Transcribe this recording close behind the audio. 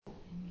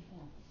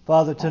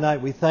Father,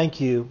 tonight we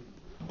thank you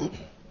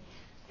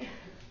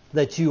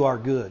that you are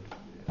good.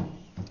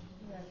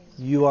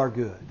 You are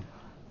good.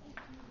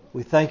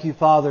 We thank you,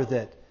 Father,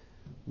 that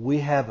we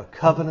have a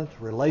covenant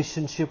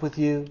relationship with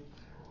you,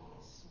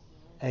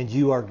 and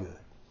you are good.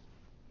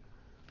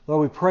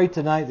 Lord, we pray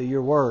tonight that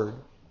your word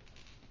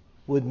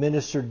would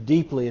minister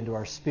deeply into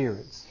our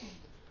spirits,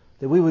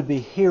 that we would be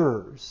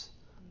hearers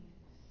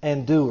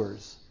and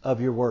doers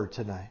of your word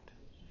tonight.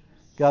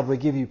 God, we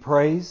give you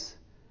praise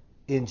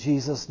in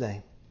Jesus'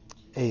 name.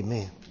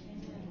 Amen.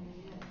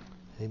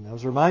 Amen. I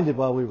was reminded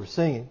while we were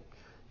singing,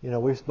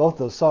 both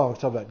those songs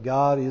talk about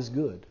God is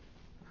good.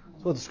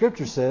 That's what the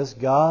Scripture says.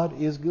 God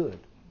is good.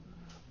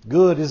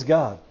 Good is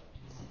God.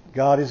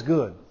 God is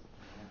good.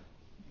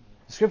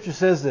 The Scripture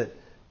says that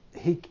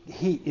He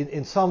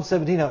in Psalm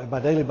 17, in my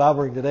daily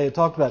Bible reading today, it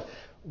talked about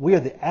we are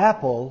the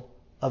apple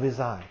of His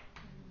eye.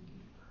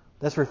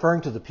 That's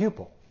referring to the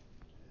pupil.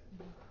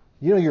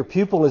 You know your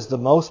pupil is the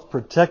most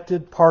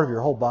protected part of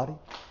your whole body.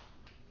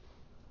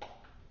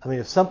 I mean,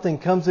 if something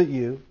comes at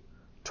you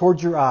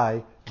towards your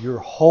eye, your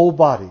whole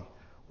body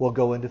will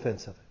go in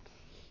defense of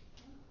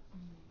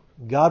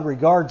it. God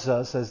regards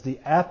us as the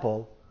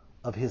apple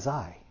of His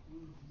eye.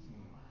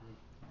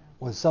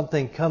 When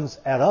something comes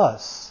at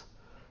us,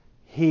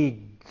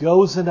 He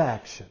goes into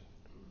action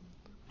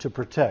to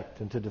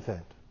protect and to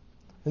defend.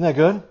 Isn't that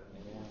good?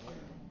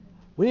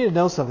 We need to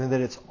know something,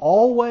 that it's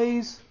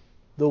always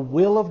the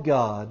will of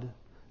God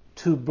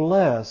to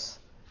bless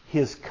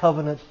His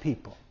covenant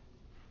people.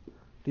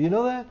 Do you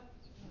know that?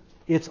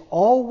 It's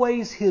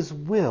always His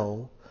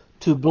will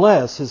to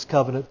bless His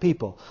covenant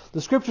people.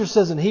 The Scripture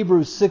says in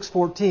Hebrews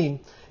 6:14,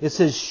 it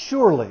says,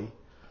 "Surely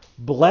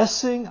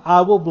blessing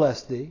I will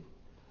bless thee,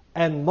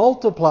 and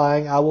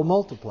multiplying I will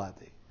multiply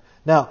thee."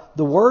 Now,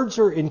 the words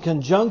are in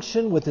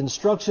conjunction with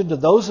instruction to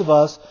those of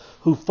us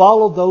who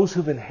follow those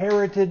who've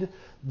inherited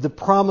the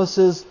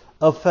promises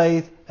of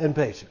faith and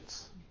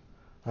patience.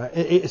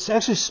 It's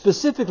actually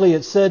specifically,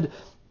 it said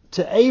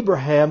to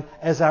Abraham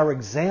as our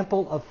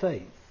example of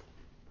faith.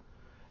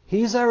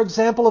 He's our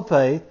example of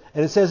faith,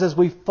 and it says as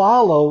we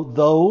follow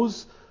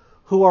those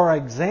who are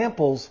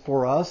examples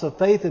for us of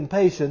faith and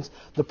patience,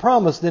 the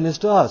promise then is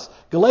to us.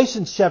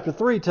 Galatians chapter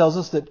 3 tells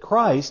us that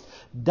Christ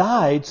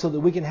died so that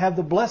we can have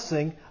the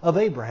blessing of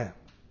Abraham.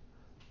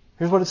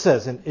 Here's what it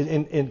says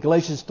in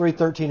Galatians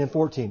 3:13 and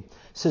 14.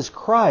 It says,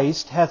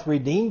 "Christ hath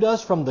redeemed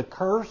us from the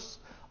curse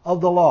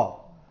of the law."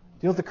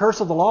 Do you know what the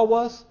curse of the law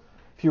was?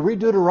 If you read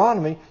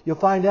Deuteronomy, you'll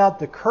find out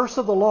the curse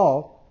of the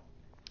law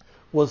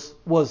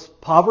was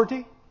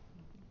poverty.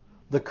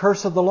 The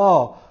curse of the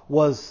law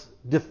was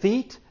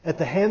defeat at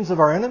the hands of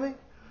our enemy.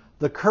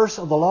 The curse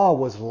of the law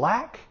was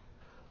lack.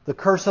 The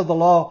curse of the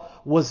law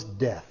was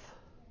death.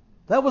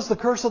 That was the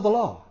curse of the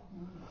law.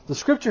 The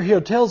Scripture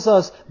here tells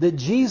us that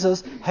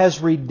Jesus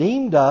has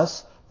redeemed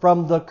us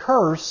from the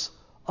curse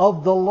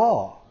of the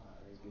law.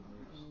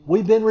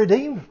 We've been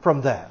redeemed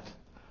from that.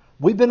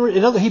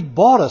 He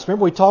bought us.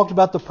 Remember we talked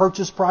about the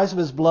purchase price of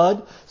His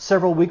blood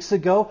several weeks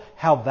ago,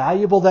 how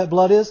valuable that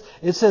blood is?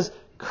 It says,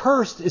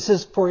 "Cursed," it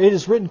says, "for it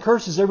is written,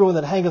 cursed is everyone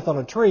that hangeth on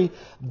a tree,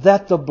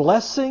 that the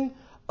blessing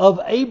of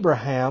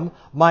Abraham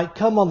might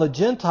come on the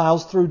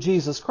Gentiles through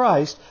Jesus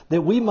Christ,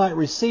 that we might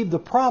receive the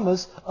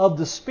promise of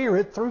the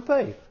Spirit through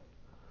faith."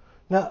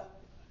 Now,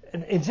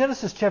 in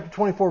Genesis chapter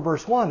 24,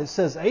 verse 1, it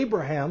says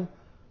Abraham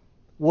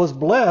was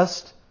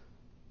blessed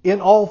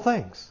in all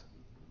things.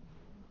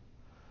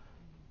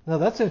 Now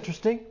that's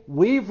interesting.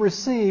 We've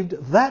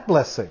received that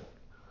blessing.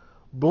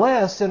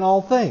 Blessed in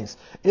all things.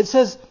 It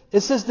says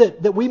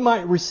that we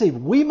might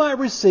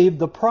receive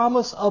the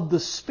promise of the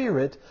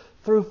Spirit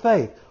through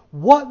faith.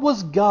 What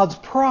was God's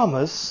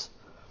promise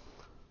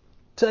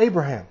to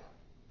Abraham?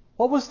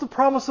 What was the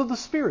promise of the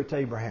Spirit to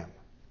Abraham?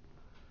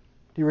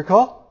 Do you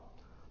recall?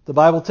 The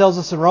Bible tells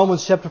us in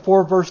Romans chapter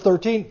 4, verse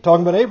 13,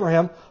 talking about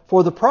Abraham,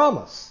 "For the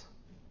promise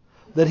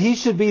that he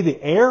should be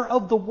the heir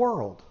of the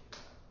world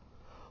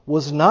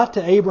was not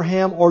to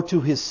Abraham or to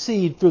his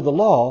seed through the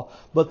law,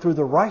 but through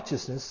the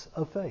righteousness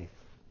of faith."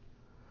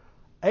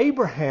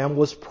 Abraham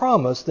was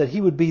promised that he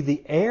would be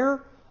the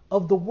heir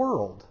of the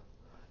world.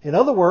 In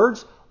other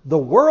words, the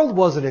world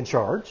wasn't in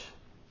charge.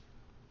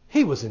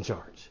 He was in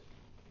charge.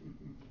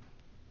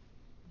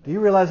 Do you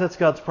realize that's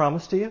God's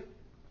promise to you?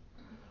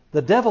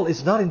 The devil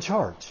is not in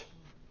charge.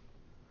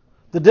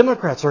 The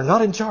Democrats are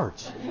not in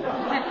charge.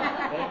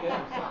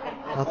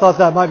 I thought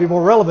that might be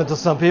more relevant to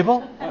some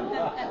people.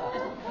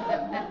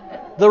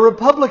 The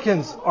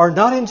Republicans are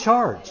not in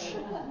charge.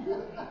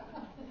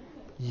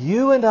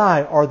 You and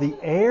I are the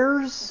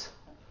heirs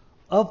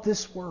of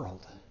this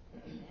world.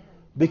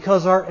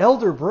 Because our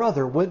elder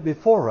brother went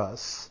before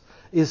us,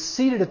 is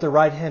seated at the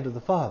right hand of the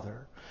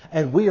Father,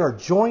 and we are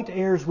joint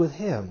heirs with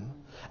Him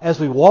as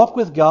we walk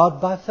with God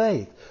by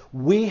faith.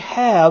 We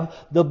have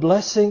the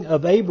blessing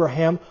of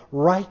Abraham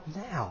right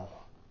now.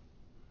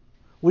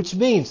 Which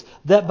means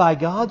that by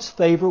God's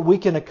favor we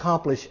can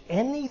accomplish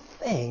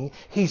anything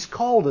He's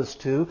called us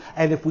to,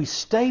 and if we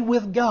stay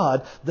with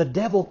God, the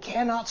devil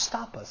cannot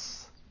stop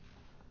us.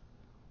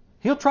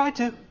 He'll try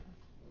to.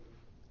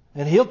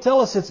 And He'll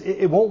tell us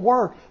it won't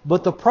work,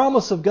 but the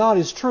promise of God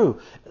is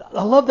true.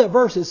 I love that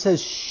verse. It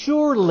says,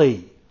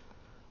 surely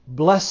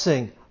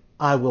blessing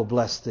I will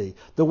bless thee.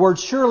 The word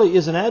surely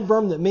is an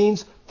adverb that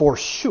means for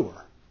sure.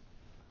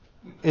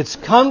 It's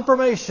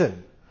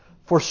confirmation,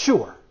 for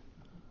sure.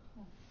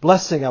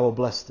 Blessing I will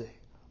bless thee.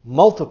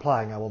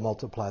 Multiplying I will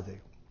multiply thee.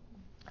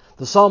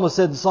 The psalmist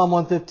said in Psalm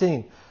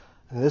 115,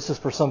 and this is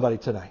for somebody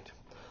tonight,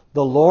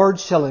 the Lord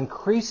shall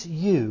increase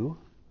you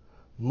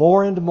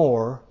more and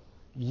more,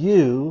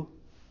 you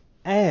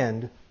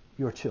and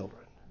your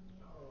children.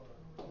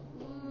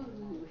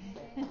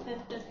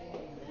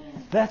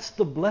 That's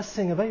the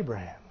blessing of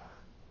Abraham.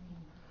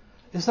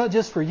 It's not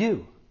just for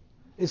you.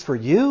 It's for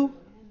you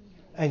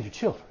and your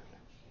children.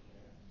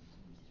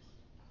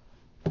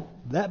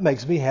 That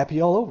makes me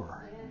happy all over.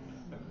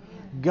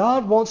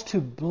 God wants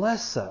to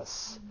bless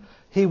us.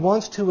 He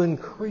wants to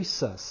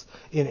increase us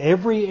in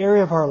every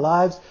area of our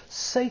lives.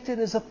 Satan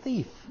is a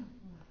thief.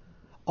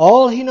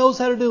 All he knows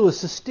how to do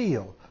is to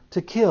steal,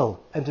 to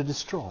kill, and to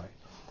destroy.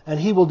 And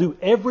he will do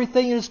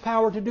everything in his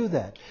power to do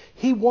that.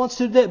 He wants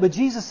to do that. But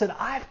Jesus said,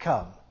 I've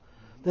come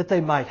that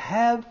they might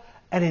have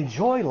and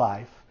enjoy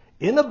life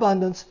in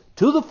abundance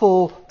to the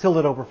full till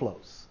it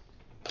overflows.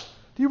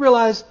 Do you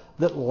realize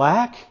that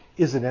lack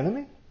is an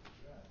enemy?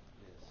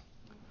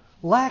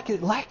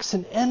 Lack's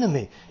an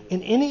enemy.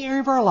 In any area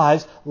of our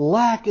lives,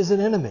 lack is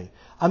an enemy.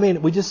 I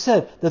mean, we just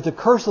said that the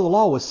curse of the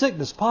law was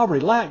sickness,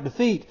 poverty, lack,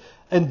 defeat,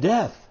 and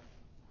death.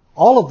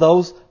 All of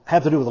those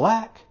have to do with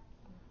lack.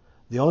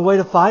 The only way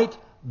to fight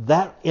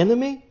that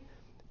enemy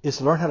is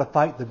to learn how to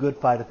fight the good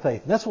fight of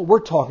faith. And that's what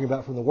we're talking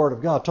about from the Word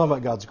of God, talking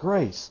about God's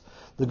grace.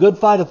 The good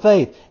fight of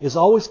faith is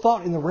always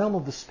fought in the realm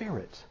of the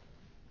Spirit.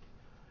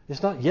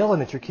 It's not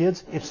yelling at your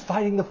kids. It's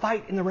fighting the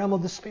fight in the realm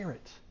of the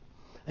Spirit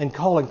and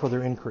calling for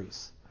their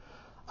increase.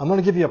 I'm going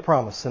to give you a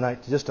promise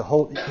tonight just to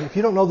hold. If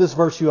you don't know this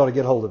verse, you ought to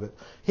get hold of it.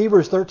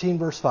 Hebrews 13,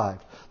 verse 5.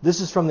 This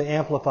is from the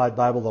Amplified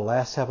Bible, the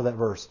last half of that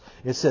verse.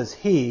 It says,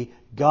 He,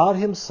 God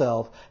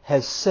Himself,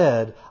 has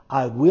said,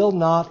 I will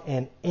not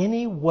in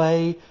any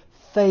way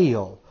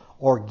fail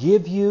or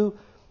give you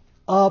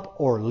up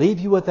or leave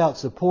you without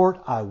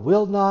support. I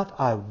will not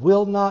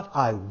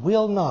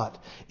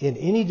in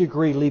any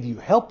degree leave you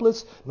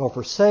helpless, nor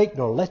forsake,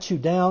 nor let you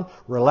down,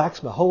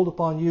 relax my hold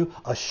upon you,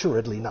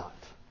 assuredly not.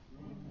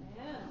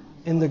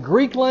 In the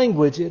Greek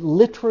language, it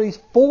literally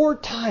 4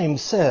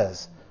 times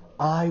says,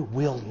 I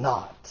will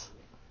not.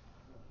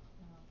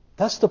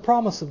 That's the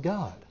promise of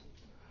God.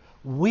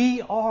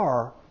 We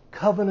are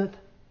covenant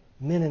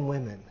men and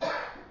women.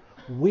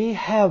 We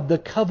have the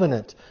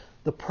covenant,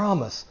 the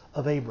promise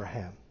of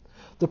Abraham.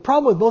 The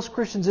problem with most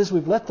Christians is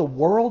we've let the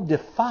world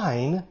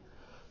define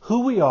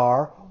who we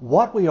are,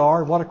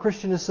 and what a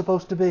Christian is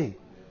supposed to be.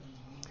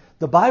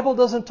 The Bible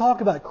doesn't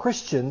talk about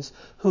Christians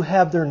who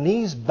have their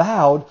knees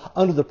bowed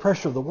under the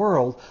pressure of the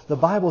world. The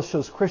Bible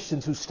shows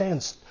Christians who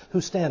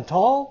stand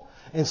tall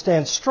and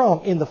stand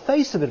strong in the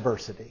face of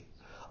adversity.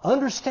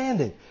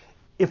 Understanding,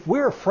 if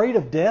we're afraid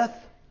of death,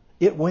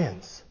 it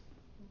wins.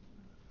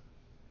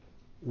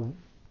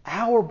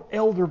 Our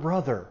elder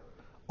brother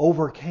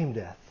overcame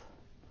death,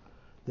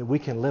 that we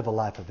can live a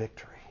life of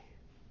victory.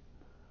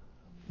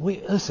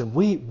 We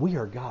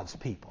are God's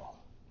people.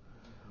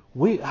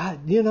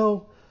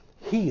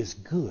 He is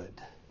good.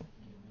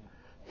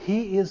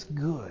 He is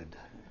good.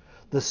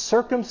 The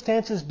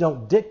circumstances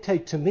don't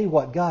dictate to me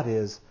what God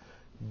is.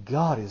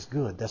 God is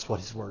good. That's what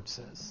His Word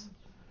says.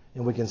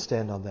 And we can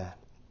stand on that.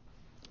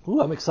 Ooh,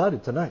 I'm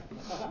excited tonight.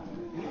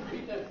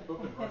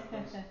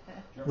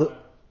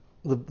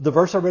 The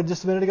verse I read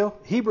just a minute ago,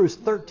 Hebrews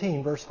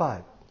 13, verse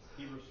 5.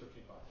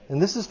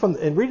 And this is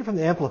and read it from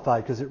the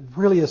Amplified, because it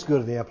really is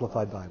good in the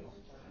Amplified Bible.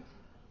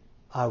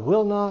 I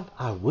will not.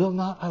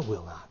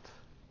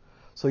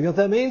 So you know what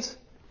that means?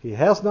 He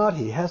has not.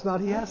 He'll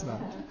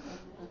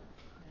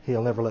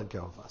never let go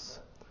of us.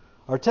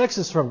 Our text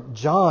is from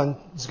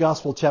John's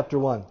Gospel, chapter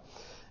 1.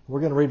 We're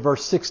going to read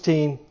verse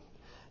 16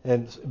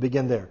 and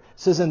begin there. It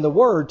says, And the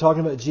Word,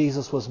 talking about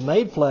Jesus, was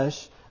made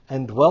flesh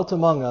and dwelt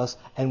among us,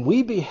 and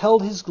we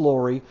beheld His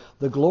glory,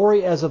 the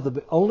glory as of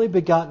the only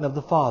begotten of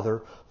the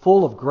Father,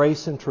 full of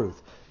grace and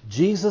truth.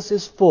 Jesus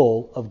is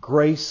full of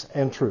grace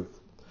and truth.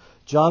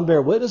 John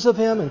bare witness of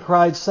Him and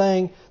cried,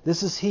 saying,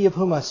 This is He of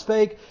whom I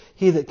spake.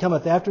 He that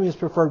cometh after me is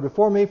preferred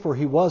before me, for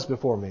He was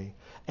before me.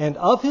 And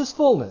of His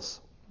fullness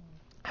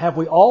have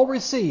we all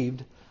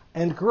received,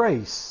 and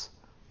grace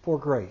for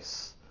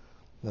grace.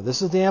 Now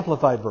this is the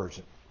Amplified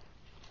Version.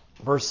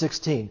 Verse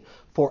 16.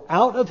 For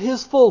out of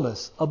His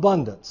fullness,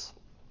 abundance,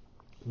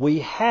 we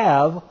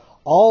have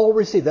all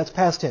received. That's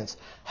past tense.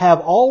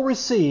 Have all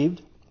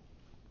received,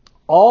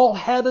 all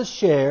had a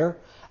share,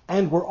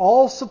 and were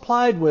all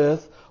supplied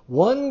with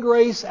one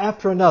grace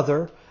after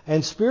another,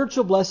 and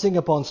spiritual blessing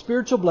upon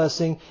spiritual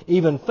blessing,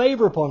 even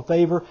favor upon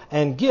favor,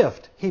 and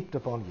gift heaped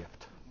upon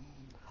gift.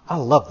 I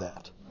love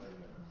that.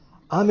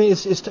 I mean,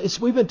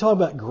 we've been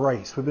talking about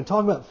grace. We've been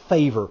talking about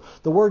favor.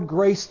 The word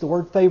grace, the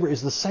word favor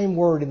is the same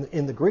word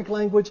in the Greek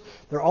language.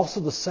 They're also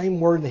the same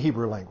word in the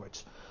Hebrew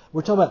language.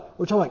 We're talking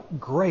about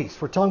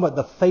grace. We're talking about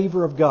the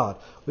favor of God.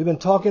 We've been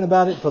talking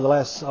about it for the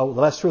last 2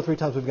 or 3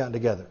 times we've gotten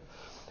together.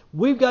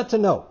 We've got to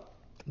know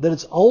that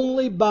it's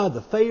only by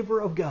the favor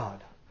of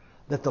God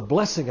that the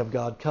blessing of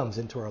God comes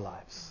into our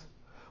lives.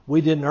 We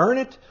didn't earn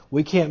it.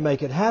 We can't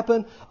make it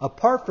happen.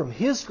 Apart from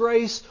His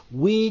grace,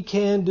 we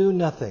can do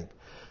nothing.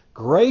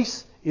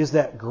 Grace is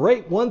that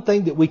great one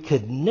thing that we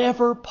could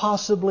never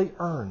possibly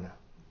earn.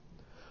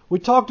 We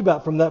talked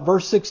about from that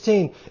verse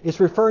 16, it's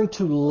referring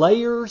to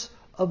layers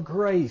of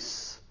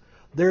grace.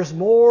 There's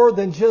more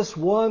than just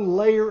one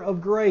layer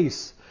of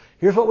grace.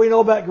 Here's what we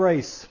know about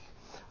grace.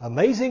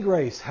 Amazing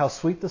grace, how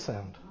sweet the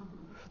sound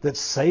that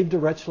saved a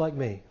wretch like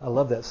me. I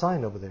love that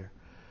sign over there.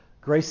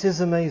 Grace is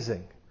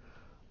amazing.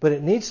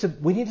 But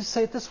we need to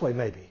say it this way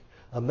maybe.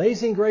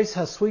 Amazing grace,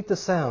 how sweet the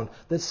sound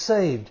that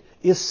saved,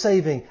 is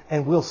saving,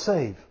 and will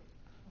save.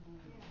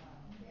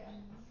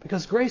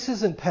 Because grace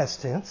isn't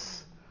past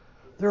tense.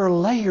 There are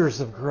layers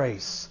of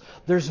grace.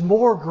 There's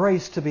more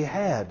grace to be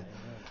had.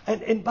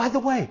 And by the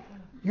way,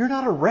 you're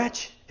not a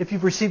wretch if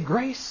you've received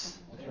grace.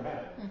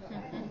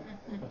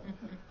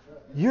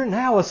 You're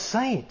now a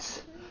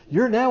saint.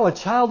 You're now a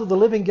child of the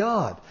living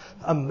God.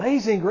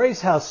 Amazing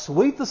grace, how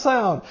sweet the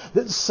sound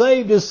that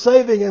saved is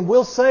saving and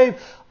will save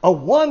a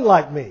one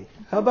like me.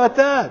 How about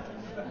that?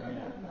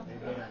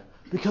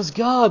 Because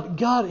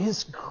God,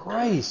 His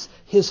grace,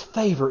 His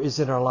favor is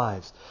in our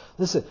lives.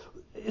 Listen,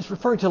 it's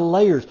referring to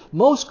layers.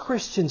 Most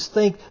Christians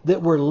think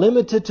that we're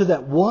limited to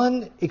that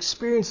one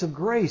experience of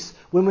grace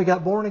when we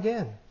got born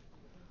again.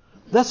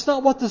 That's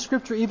not what the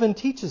Scripture even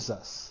teaches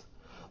us.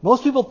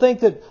 Most people think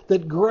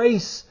that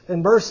grace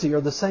and mercy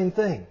are the same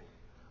thing.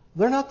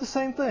 They're not the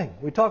same thing.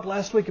 We talked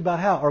last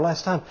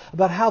time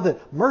about how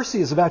that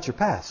mercy is about your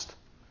past.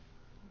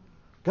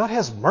 God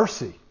has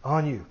mercy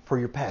on you for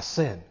your past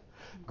sin.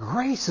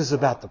 Grace is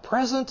about the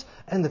present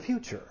and the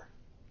future.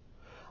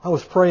 I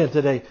was praying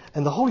today,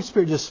 and the Holy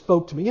Spirit just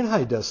spoke to me. You know how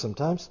He does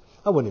sometimes?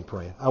 I wasn't even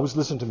praying. I was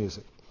listening to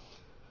music.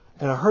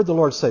 And I heard the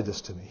Lord say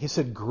this to me. He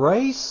said,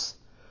 grace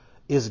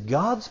is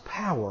God's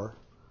power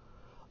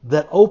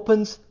that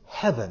opens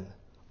heaven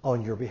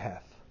on your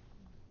behalf.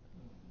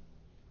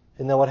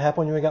 Isn't that what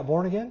happened when you got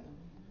born again?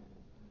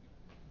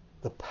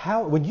 The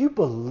power, when you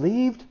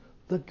believed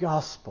the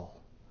gospel,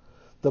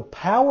 the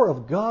power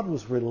of God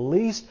was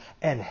released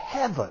and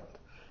heaven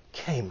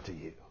came to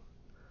you.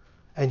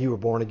 And you were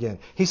born again.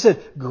 He said,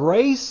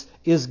 grace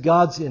is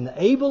God's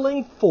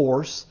enabling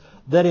force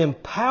that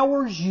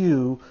empowers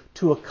you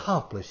to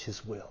accomplish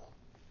His will.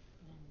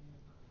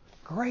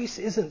 Grace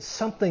isn't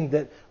something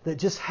that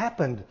just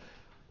happened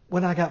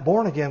when I got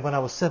born again when I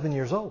was 7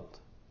 years old.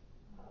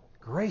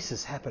 Grace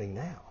is happening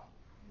now.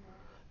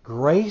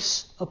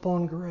 Grace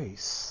upon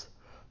grace.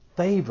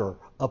 Favor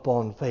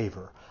upon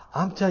favor.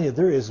 I'm telling you,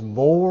 there is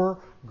more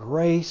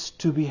grace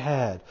to be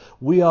had.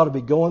 We ought to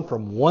be going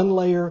from one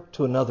layer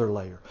to another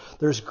layer.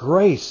 There's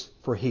grace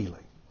for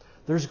healing.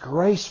 There's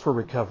grace for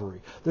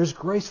recovery. There's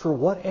grace for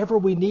whatever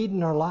we need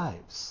in our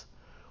lives.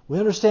 We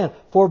understand,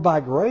 for by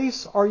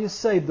grace are you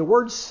saved. The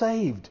word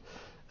saved,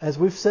 as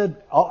we've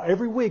said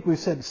every week, we've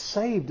said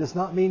saved does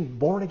not mean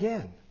born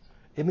again.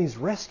 It means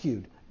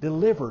rescued,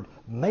 delivered,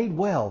 made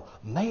well,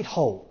 made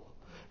whole.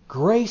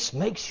 Grace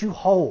makes you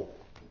whole.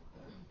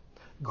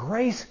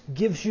 Grace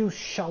gives you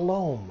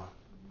shalom.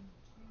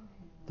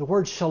 The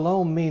word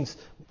shalom means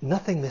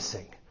nothing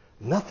missing,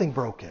 nothing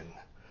broken.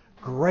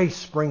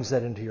 Grace brings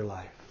that into your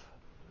life.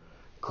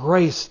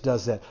 Grace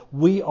does that.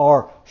 We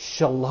are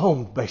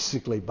shalom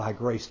basically by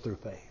grace through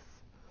faith.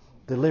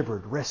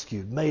 Delivered,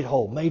 rescued, made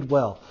whole, made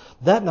well.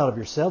 That not of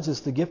yourselves, it's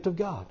the gift of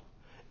God.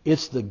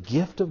 It's the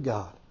gift of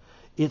God.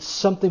 It's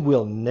something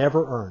we'll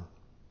never earn.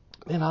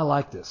 And I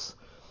like this.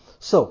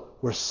 So,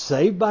 we're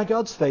saved by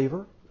God's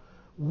favor.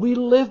 We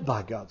live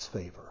by God's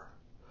favor.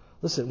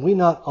 Listen, we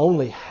not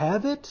only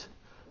have it,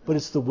 but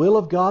it's the will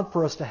of God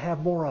for us to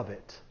have more of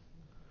it.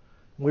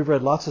 We've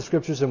read lots of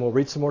scriptures and we'll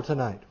read some more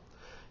tonight.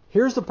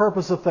 Here's the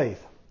purpose of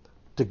faith.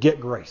 To get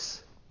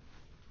grace.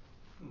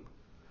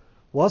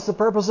 What's the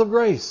purpose of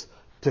grace?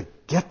 To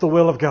get the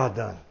will of God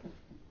done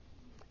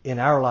in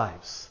our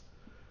lives.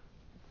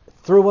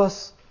 Through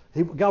us.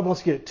 God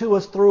wants to get it to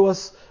us, through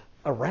us,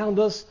 around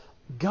us.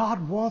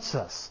 God wants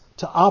us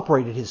to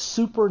operate in His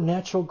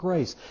supernatural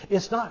grace.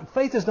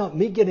 Faith is not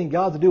me getting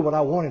God to do what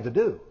I want Him to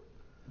do.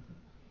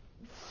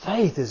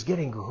 Faith is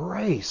getting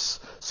grace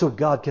so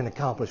God can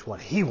accomplish what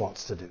He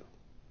wants to do.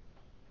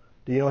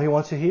 Do you know He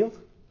wants you healed?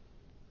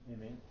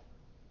 Amen.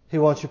 He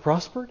wants you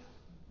prospered.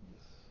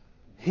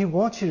 He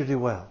wants you to do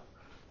well.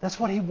 That's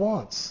what He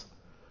wants.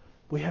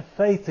 We have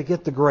faith to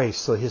get the grace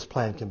so His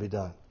plan can be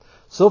done.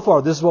 So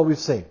far, this is what we've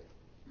seen.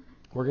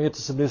 We're going to get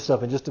to some new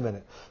stuff in just a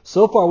minute.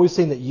 So far, we've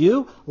seen that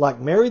you, like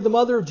Mary, the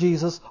mother of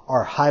Jesus,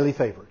 are highly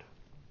favored.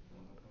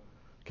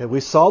 Okay, we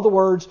saw the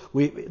words.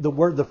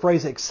 The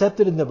phrase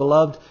 "accepted in the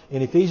beloved"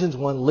 in Ephesians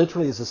 1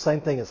 literally is the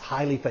same thing as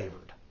highly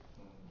favored.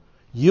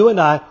 You and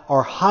I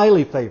are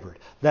highly favored.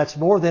 That's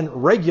more than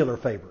regular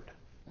favored.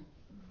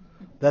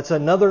 That's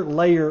another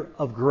layer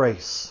of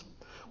grace.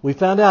 We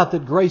found out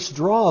that grace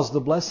draws the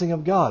blessing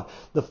of God.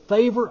 The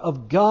favor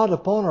of God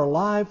upon our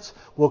lives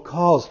will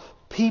cause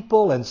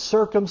people and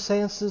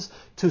circumstances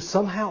to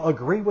somehow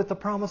agree with the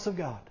promise of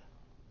God.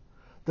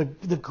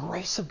 The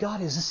grace of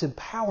God is this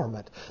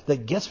empowerment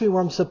that gets me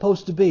where I'm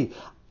supposed to be.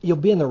 You'll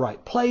be in the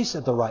right place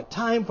at the right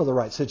time for the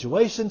right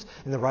situations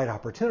and the right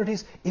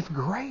opportunities if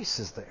grace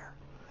is there,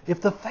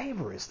 if the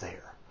favor is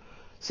there.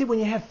 See, when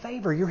you have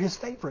favor, you're His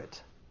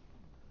favorite.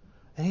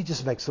 And He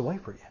just makes the way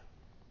for you.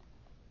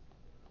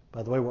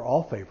 By the way, we're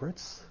all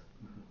favorites.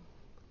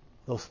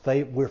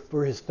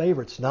 We're His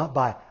favorites, not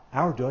by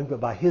our doing, but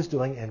by His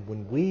doing. And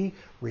when we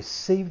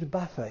received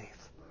by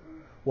faith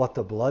what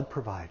the blood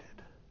provided,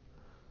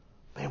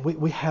 man,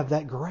 we have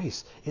that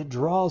grace. It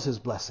draws His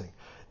blessing.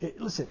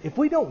 Listen, if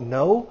we don't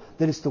know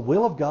that it's the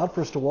will of God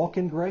for us to walk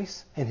in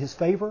grace and His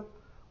favor,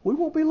 we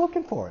won't be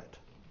looking for it.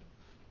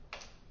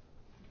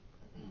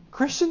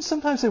 Christians,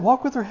 sometimes they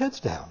walk with their heads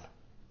down.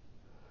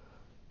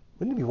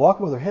 We need to be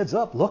walking with our heads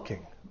up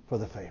looking for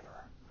the favor.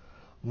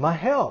 My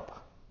help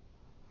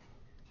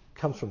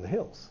comes from the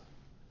hills.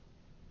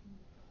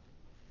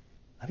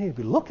 I need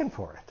to be looking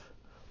for it.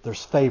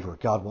 There's favor.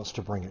 God wants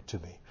to bring it to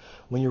me.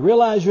 When you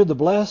realize you're the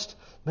blessed,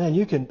 man,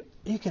 you can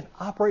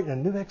operate in a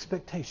new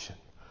expectation,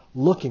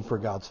 looking for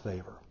God's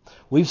favor.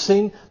 We've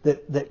seen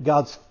that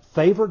God's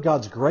favor,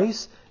 God's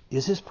grace,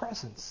 is His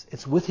presence.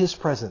 It's with His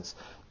presence.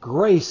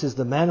 Grace is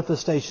the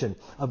manifestation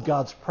of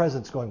God's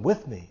presence going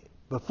with me,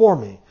 before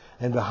me,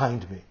 and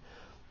behind me.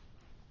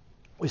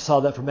 We saw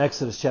that from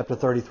Exodus chapter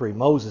 33.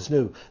 Moses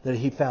knew that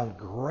he found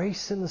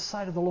grace in the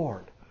sight of the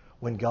Lord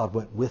when God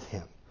went with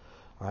him.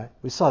 All right?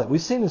 We saw that.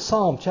 We've seen in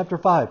Psalm chapter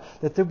 5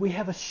 that we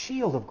have a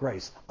shield of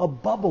grace, a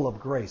bubble of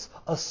grace,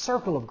 a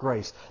circle of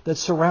grace that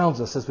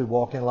surrounds us as we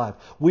walk in life.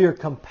 We are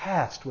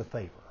compassed with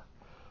favor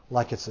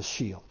like it's a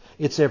shield.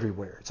 It's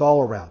everywhere. It's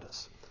all around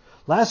us.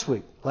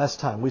 Last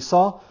time, we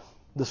saw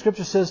the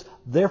Scripture says,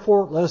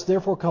 "Therefore, let us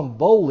therefore come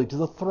boldly to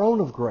the throne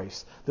of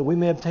grace, that we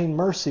may obtain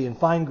mercy and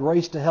find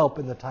grace to help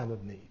in the time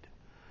of need."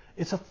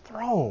 It's a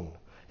throne.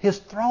 His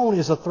throne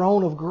is a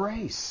throne of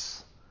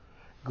grace.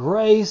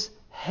 Grace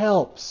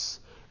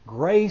helps.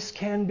 Grace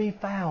can be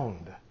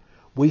found.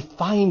 We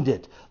find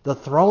it. The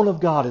throne of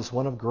God is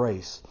one of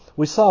grace.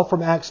 We saw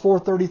from Acts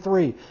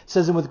 4:33, it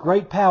says, "And with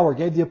great power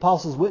gave the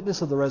apostles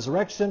witness of the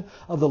resurrection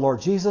of the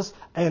Lord Jesus,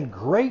 and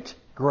great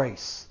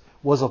grace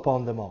was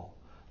upon them all."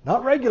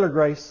 Not regular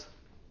grace,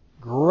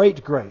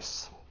 great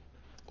grace.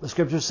 The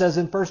Scripture says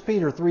in 1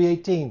 Peter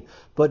 3:18,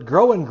 "But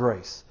grow in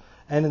grace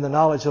and in the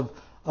knowledge of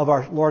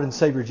our Lord and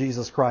Savior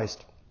Jesus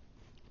Christ.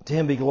 To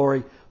Him be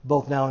glory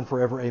both now and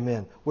forever.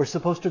 Amen." We're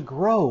supposed to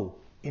grow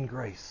in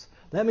grace.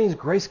 That means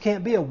grace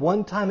can't be a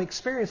one-time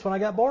experience when I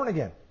got born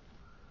again.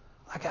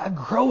 I got to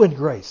grow in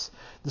grace.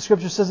 The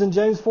Scripture says in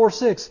James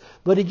 4:6,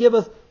 "But He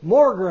giveth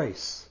more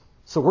grace."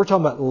 So we're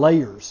talking about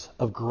layers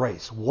of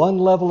grace. One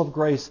level of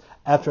grace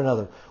after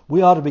another.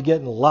 We ought to be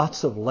getting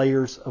lots of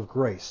layers of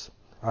grace.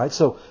 All right,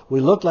 so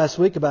we looked last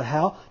week about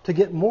how to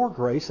get more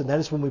grace, and that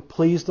is when we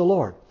please the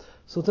Lord.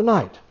 So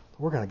tonight,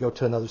 we're going to go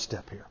to another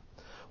step here.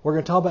 We're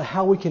going to talk about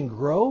how we can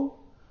grow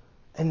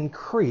and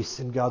increase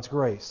in God's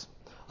grace.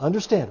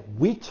 Understand,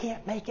 we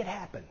can't make it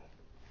happen.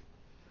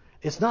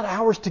 It's not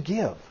ours to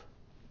give.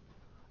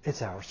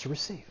 It's ours to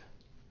receive.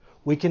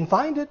 We can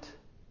find it.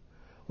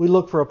 We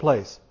look for a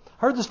place.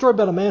 I heard the story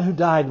about a man who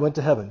died and went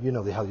to heaven. You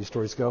know how these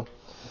stories go.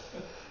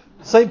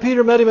 St.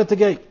 Peter met him at the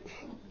gate.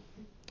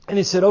 And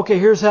he said, "Okay,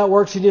 here's how it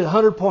works. You need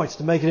 100 points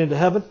to make it into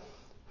heaven."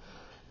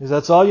 He said,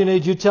 "That's all you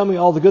need. You tell me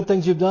all the good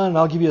things you've done, and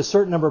I'll give you a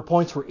certain number of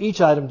points for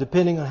each item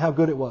depending on how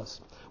good it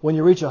was. When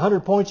you reach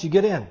 100 points, you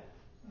get in."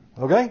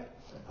 Okay?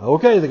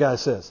 "Okay," the guy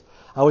says.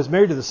 "I was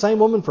married to the same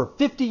woman for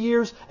 50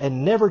 years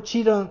and never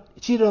cheated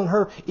on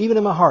her, even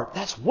in my heart."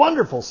 "That's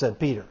wonderful," said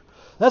Peter.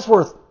 "That's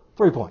worth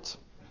 3 points."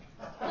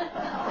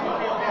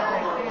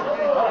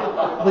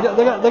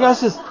 The guy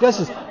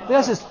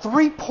says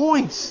 3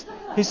 points.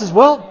 He says,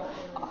 "Well,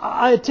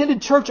 I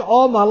attended church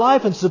all my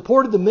life and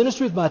supported the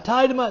ministry with my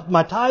tithe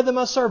and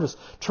my service."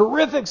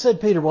 "Terrific,"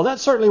 said Peter. "Well,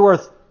 that's certainly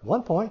worth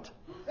 1 point."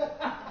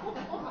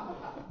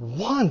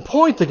 1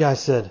 point, the guy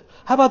said.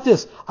 "How about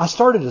this? I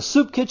started a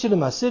soup kitchen in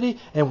my city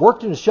and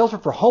worked in a shelter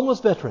for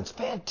homeless veterans."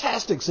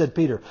 "Fantastic," said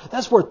Peter.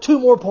 "That's worth 2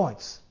 more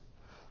points."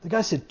 The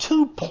guy said,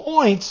 2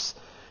 points?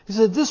 He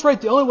said, "At this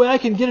rate, the only way I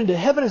can get into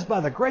heaven is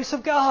by the grace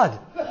of God."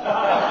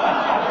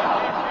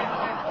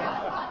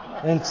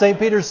 And St.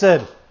 Peter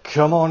said,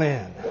 "Come on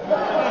in."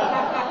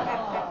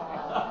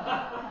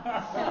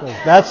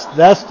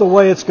 That's the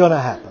way it's going to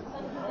happen.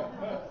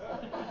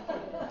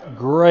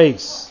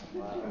 Grace.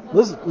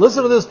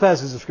 Listen to this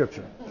passage of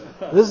Scripture.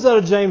 This is out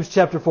of James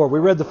chapter 4. We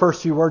read the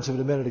first few words of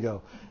it a minute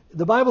ago.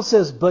 The Bible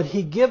says, "But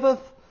He giveth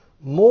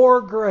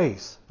more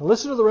grace." Now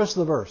listen to the rest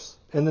of the verse.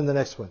 And then the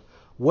next one.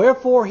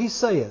 "Wherefore He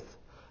saith,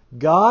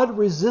 God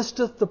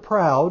resisteth the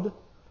proud,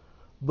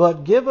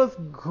 but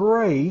giveth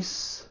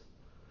grace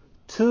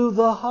to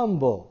the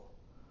humble.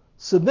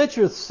 Submit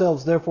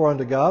yourselves therefore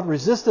unto God,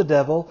 resist the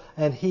devil,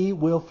 and he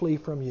will flee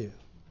from you."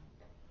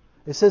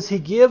 It says He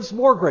gives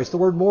more grace. The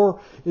word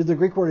more, the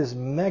Greek word is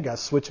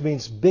megas, which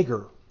means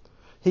bigger.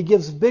 He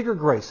gives bigger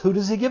grace. Who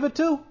does He give it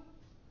to?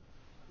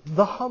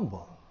 The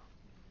humble.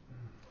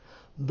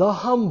 The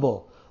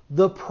humble.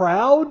 The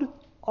proud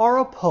are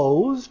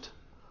opposed.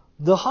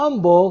 The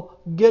humble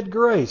get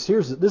grace.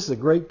 This is a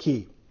great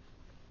key.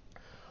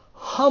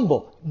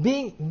 Humble.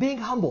 Being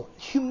humble.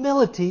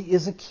 Humility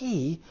is a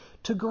key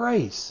to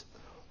grace.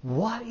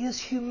 What is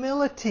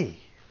humility?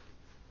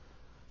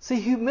 See,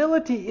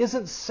 humility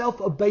isn't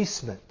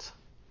self-abasement.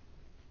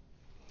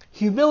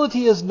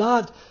 Humility is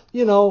not,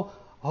 oh,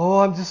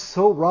 I'm just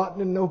so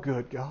rotten and no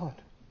good, God.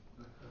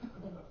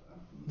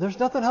 There's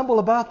nothing humble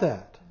about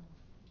that.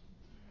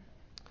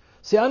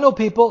 See, I know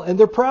people, and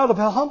they're proud of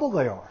how humble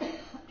they are.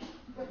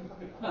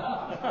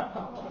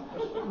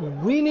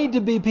 We need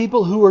to be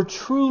people who are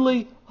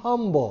truly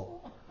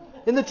humble.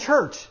 In the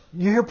church,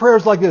 you hear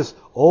prayers like this: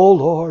 "Oh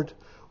Lord,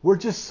 we're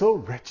just so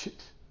wretched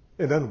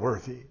and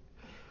unworthy.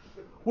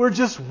 We're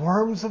just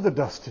worms of the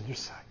dust in your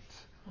sight."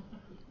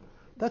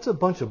 That's a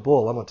bunch of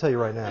bull, I'm going to tell you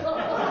right now.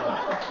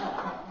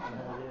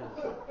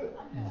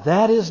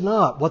 That is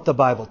not what the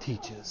Bible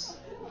teaches.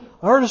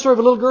 I heard a story of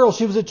a little girl.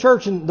 She was at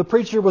church and the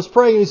preacher was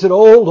praying and he said,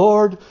 "Oh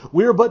Lord,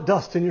 we are but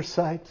dust in your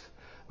sight."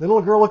 The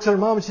little girl looks at her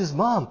mom and she says,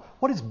 "Mom,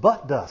 what is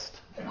butt dust?"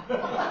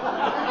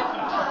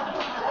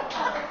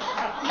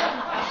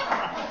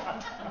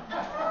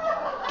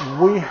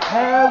 We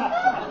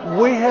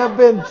have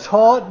been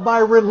taught by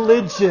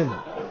religion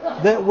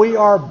that we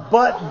are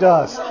butt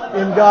dust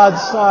in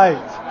God's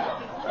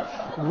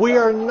sight. We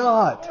are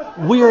not.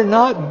 We are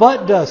not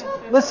butt dust.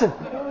 Listen,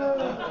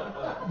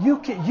 you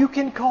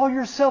can call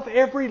yourself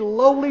every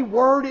lowly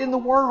word in the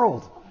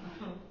world.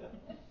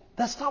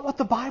 That's not what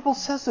the Bible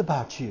says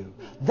about you.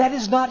 That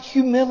is not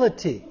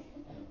humility.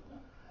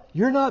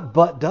 You're not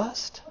butt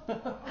dust.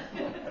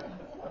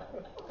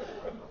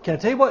 Can I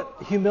tell you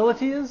what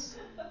humility is?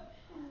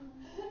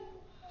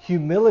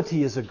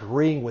 Humility is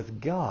agreeing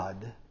with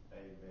God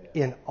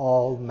in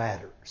all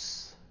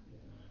matters.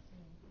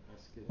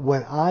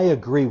 When I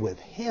agree with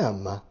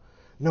Him,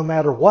 no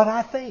matter what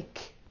I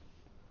think,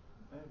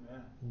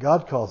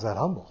 God calls that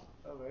humble.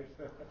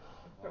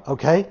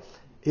 Okay?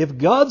 If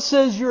God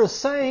says you're a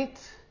saint,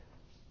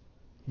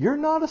 you're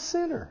not a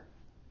sinner.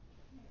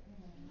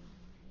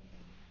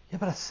 Yeah,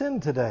 but I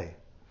sinned today.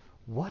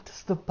 What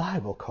does the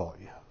Bible call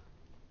you?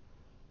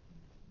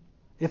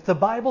 If the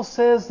Bible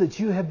says that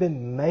you have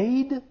been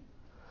made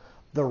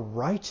the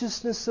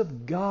righteousness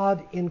of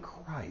God in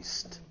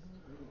Christ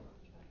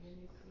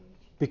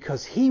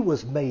because He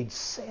was made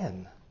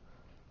sin,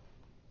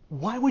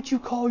 why would you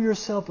call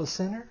yourself a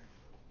sinner?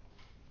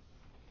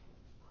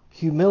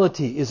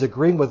 Humility is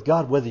agreeing with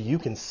God whether you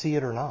can see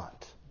it or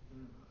not,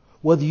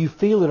 whether you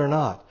feel it or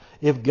not.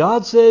 If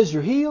God says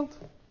you're healed,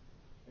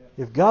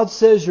 if God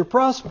says you're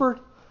prospered,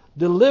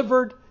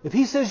 delivered, if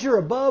He says you're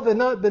above and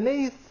not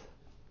beneath,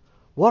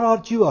 what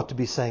ought you to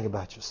be saying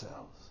about yourselves?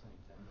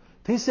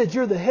 If He said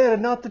you're the head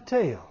and not the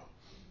tail,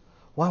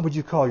 why would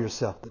you call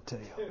yourself the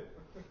tail?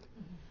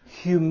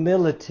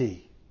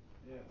 Humility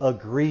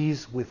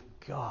agrees with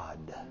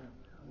God.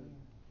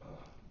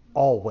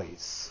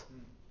 Always.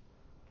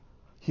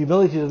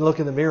 Humility doesn't look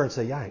in the mirror and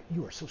say, "Yeah,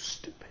 you are so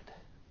stupid."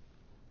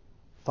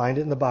 Find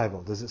it in the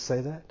Bible. Does it say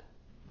that?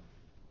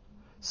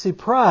 See,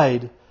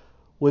 pride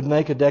would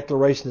make a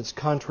declaration that's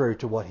contrary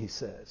to what He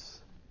says.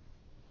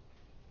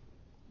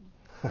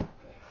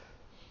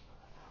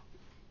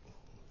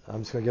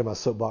 I'm just going to get my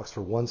soapbox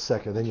for 1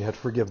 second, then you have to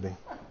forgive me.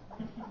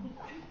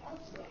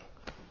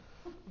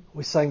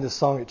 We sang this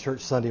song at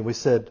church Sunday and we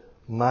said,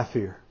 "My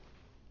fear,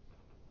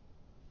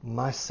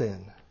 my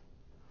sin,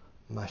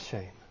 my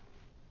shame.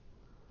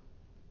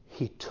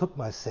 He took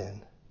my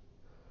sin.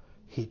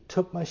 He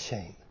took my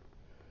shame.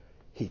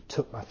 He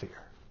took my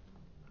fear."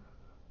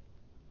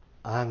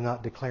 I'm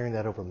not declaring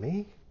that over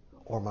me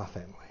or my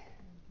family.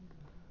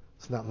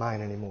 It's not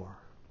mine anymore.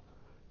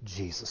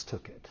 Jesus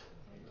took it.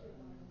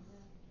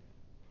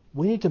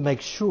 We need to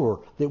make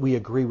sure that we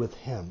agree with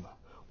Him.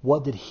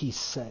 What did He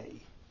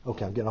say?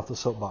 Okay, I'm getting off the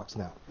soapbox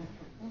now.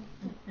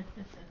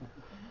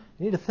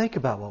 You need to think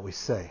about what we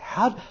say.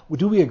 How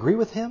do we agree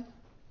with Him?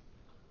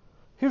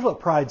 Here's what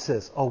pride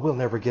says. "Oh, we'll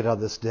never get out of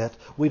this debt.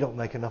 We don't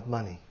make enough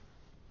money."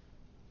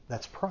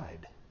 That's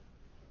pride.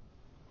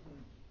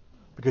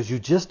 Because you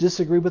just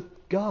disagree with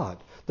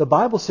God. The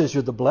Bible says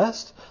you're the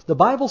blessed. The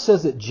Bible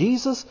says that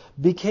Jesus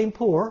became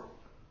poor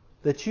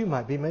that you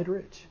might be made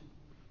rich.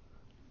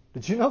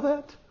 Did you know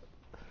that?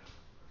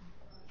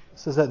 It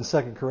says that in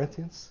 2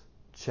 Corinthians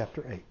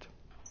chapter 8.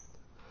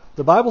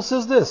 The Bible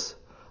says this,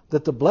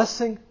 that the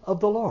blessing of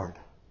the Lord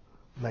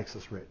makes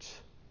us rich.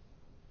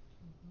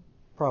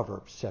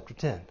 Proverbs chapter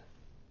 10.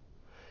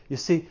 You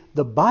see,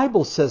 the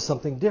Bible says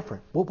something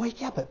different. Well, wait,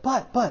 yeah,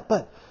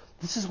 but,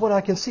 this is what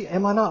I can see.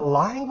 Am I not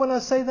lying when I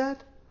say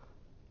that?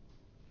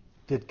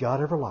 Did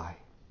God ever lie?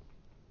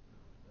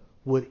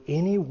 Would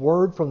any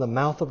word from the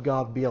mouth of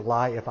God be a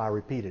lie if I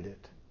repeated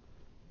it?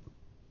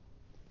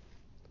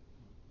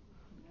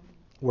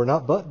 We're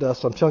not butt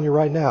dust, I'm telling you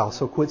right now,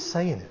 so quit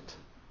saying it.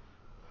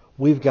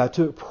 We've got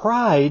to.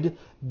 Pride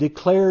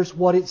declares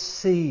what it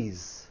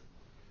sees.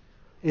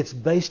 It's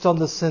based on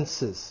the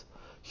senses.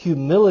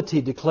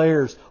 Humility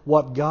declares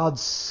what God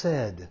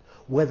said,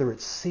 whether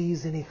it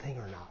sees anything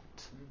or not.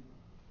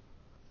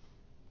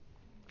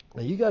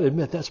 Now you got to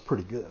admit that's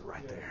pretty good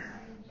right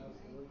there.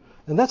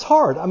 And that's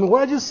hard. I mean,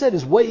 what I just said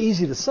is way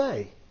easy to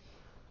say.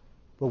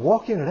 But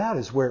walking it out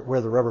is where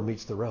the rubber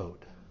meets the road.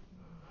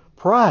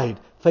 Pride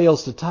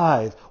fails to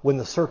tithe when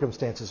the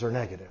circumstances are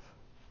negative.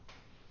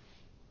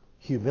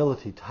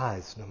 Humility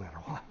tithes no matter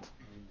what.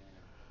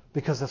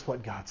 Because that's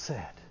what God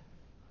said.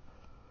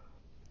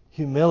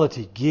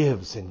 Humility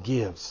gives and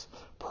gives.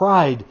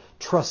 Pride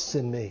trusts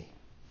in me.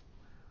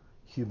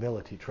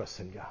 Humility trusts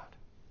in God.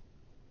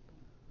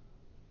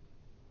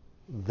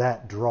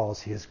 That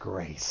draws His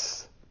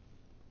grace.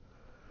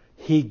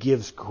 He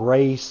gives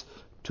grace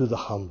to the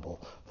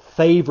humble.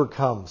 Favor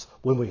comes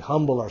when we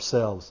humble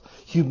ourselves.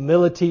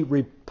 Humility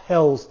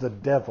repels the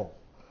devil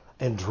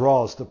and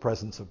draws the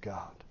presence of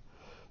God.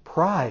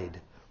 Pride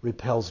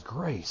repels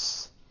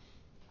grace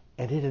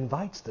and it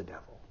invites the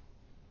devil.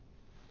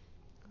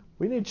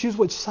 We need to choose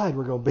which side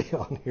we're going to be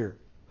on here.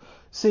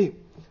 See,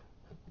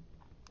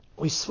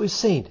 we've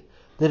seen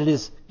that it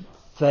is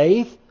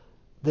faith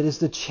that is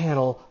the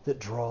channel that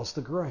draws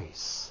the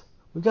grace.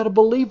 We've got to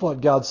believe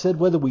what God said,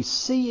 whether we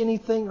see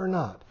anything or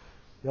not.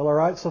 Y'all all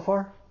right so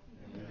far?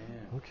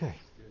 Amen. Okay.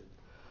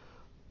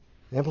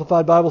 The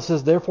Amplified Bible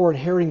says, therefore,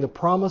 inheriting the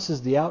promise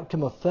is the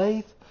outcome of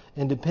faith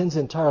and depends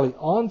entirely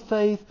on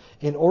faith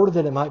in order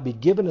that it might be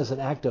given as an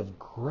act of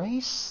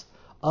grace,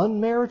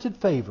 unmerited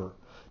favor,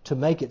 to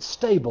make it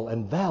stable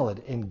and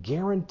valid and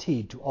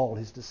guaranteed to all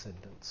His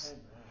descendants.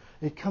 Amen.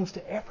 It comes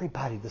to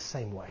everybody the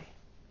same way.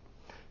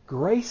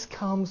 Grace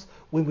comes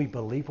when we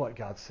believe what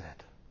God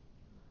said.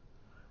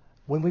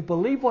 When we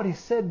believe what He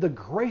said, the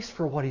grace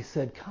for what He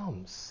said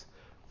comes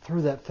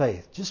through that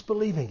faith. Just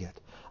believing it.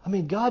 I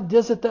mean, God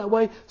does it that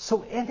way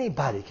so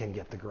anybody can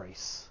get the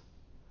grace.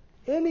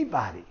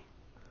 Anybody.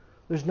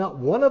 There's not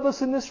one of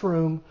us in this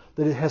room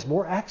that has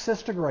more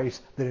access to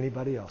grace than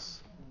anybody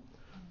else.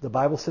 The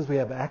Bible says we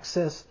have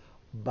access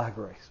by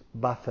grace,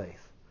 by faith.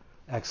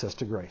 Access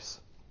to grace.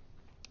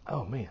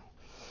 Oh, man.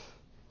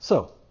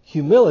 So,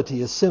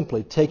 humility is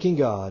simply taking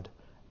God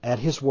at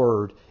His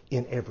word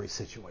in every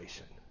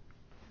situation.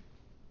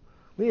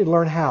 We need to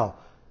learn how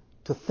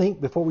to think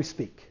before we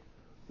speak.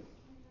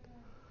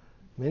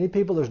 Many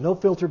people, there's no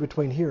filter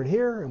between here and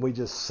here, and we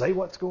just say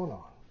what's going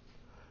on.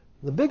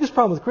 The biggest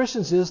problem with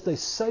Christians is they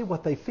say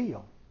what they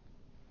feel.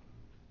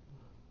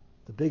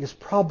 The biggest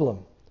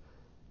problem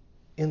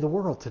in the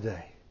world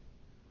today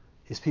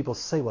is people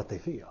say what they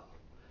feel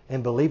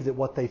and believe that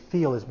what they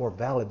feel is more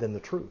valid than the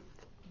truth.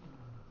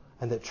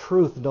 And that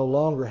truth no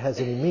longer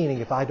has any meaning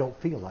if I don't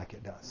feel like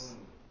it does.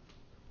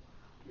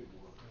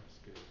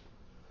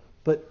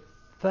 But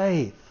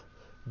faith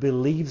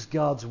believes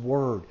God's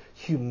word.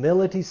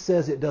 Humility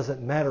says it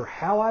doesn't matter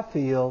how I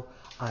feel,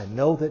 I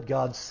know that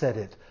God said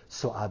it,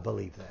 so I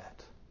believe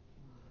that.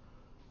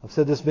 I've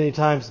said this many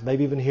times,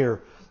 maybe even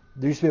here.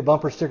 There used to be a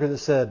bumper sticker that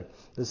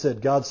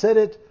said, God said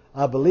it,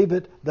 I believe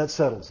it, that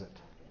settles it.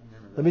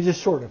 Let me just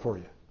shorten it for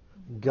you.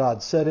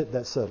 God said it,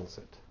 that settles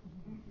it.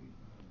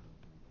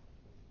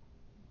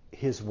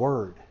 His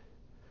word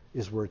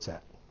is where it's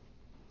at.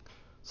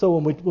 So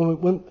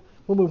when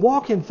we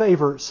walk in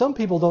favor, some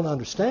people don't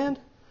understand,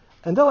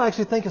 and they'll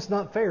actually think it's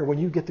not fair when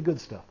you get the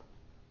good stuff.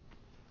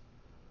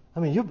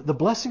 I mean, the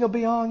blessing will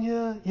be on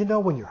you. You know,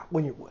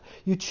 when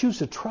you choose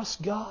to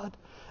trust God,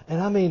 and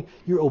I mean,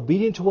 you're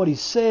obedient to what He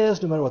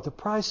says, no matter what the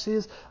price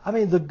is. I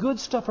mean, the good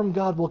stuff from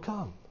God will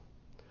come.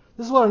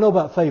 This is what I know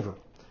about favor.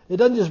 It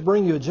doesn't just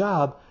bring you a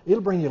job;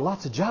 it'll bring you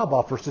lots of job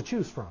offers to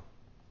choose from.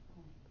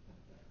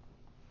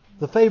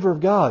 The favor of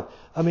God.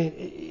 I mean,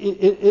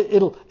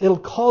 it'll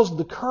cause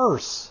the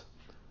curse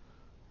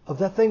of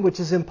that thing which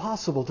is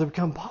impossible to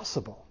become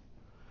possible.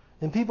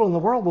 And people in the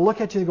world will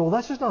look at you and go, well,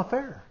 that's just not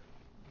fair.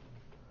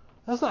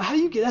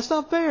 That's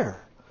not fair.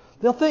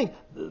 They'll think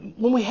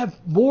when we have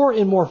more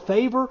and more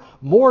favor,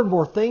 more and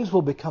more things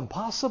will become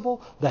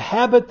possible. The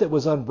habit that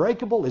was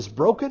unbreakable is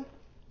broken.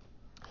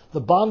 The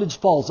bondage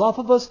falls off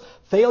of us.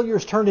 Failure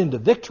is turned into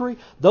victory.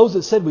 Those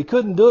that said we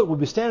couldn't do it will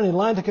be standing in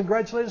line to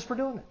congratulate us for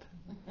doing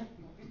it.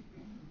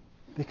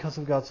 Because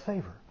of God's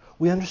favor.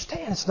 We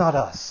understand it's not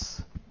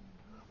us.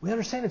 We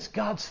understand it's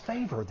God's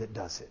favor that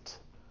does it.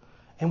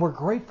 And we're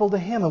grateful to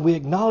Him and we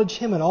acknowledge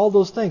Him in all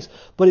those things.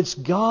 But it's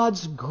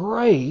God's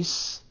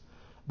grace.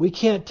 We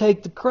can't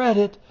take the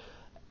credit.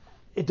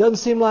 It doesn't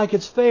seem like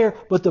it's fair,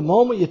 but the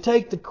moment you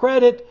take the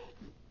credit,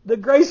 the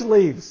grace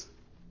leaves.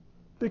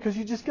 Because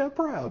you just got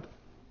proud.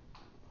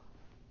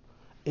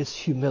 It's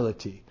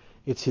humility.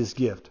 It's His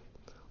gift.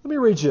 Let me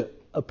read you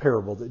a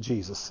parable that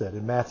Jesus said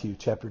in Matthew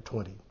chapter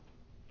 20.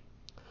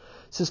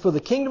 It says, for the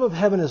kingdom of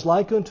heaven is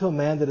like unto a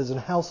man that is an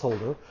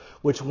householder,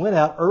 which went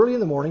out early in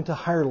the morning to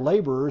hire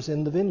laborers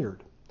in the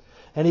vineyard.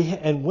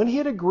 And when he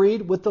had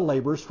agreed with the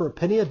laborers for a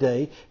penny a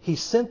day, he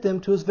sent them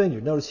to his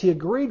vineyard. Notice, he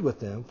agreed with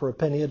them for a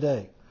penny a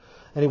day.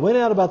 And he went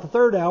out about the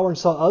third hour and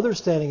saw others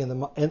standing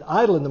and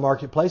idle in the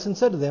marketplace and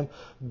said to them,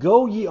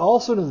 go ye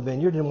also into the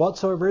vineyard, and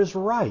whatsoever is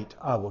right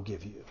I will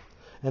give you.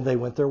 And they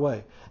went their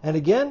way. And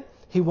again,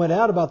 he went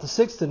out about the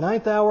 6th and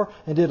 9th hour,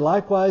 and did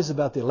likewise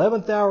about the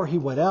 11th hour. He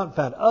went out and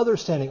found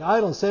others standing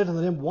idle, and said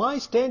unto them, Why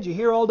stand ye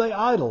here all day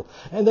idle?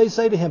 And they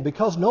say to him,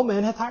 Because no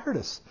man hath hired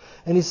us.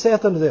 And he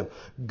saith unto them,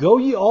 Go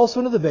ye also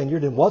into the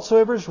vineyard, and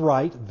whatsoever is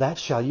right, that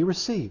shall ye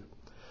receive.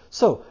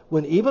 So,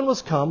 when even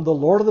was come, the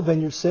Lord of the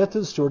vineyard saith to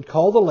the steward,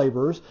 Call the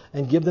laborers,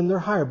 and give them their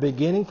hire,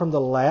 beginning from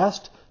the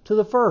last to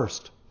the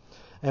first.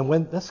 And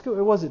when, it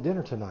was at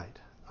dinner tonight.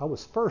 I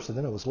was first, and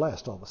then I was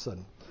last all of a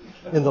sudden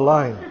in the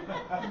line.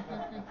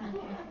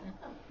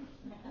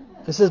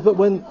 It says, but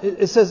when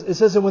it says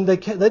that when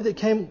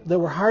they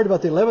were hired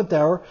about the 11th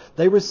hour,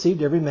 they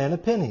received every man a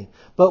penny.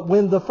 But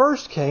when the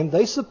first came,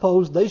 they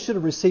supposed they should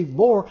have received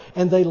more,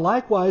 and they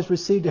likewise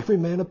received every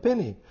man a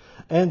penny.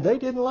 And they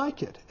didn't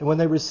like it. And when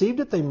they received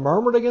it, they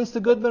murmured against the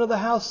goodman of the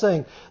house,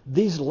 saying,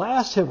 These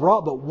last have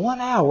wrought but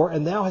 1 hour,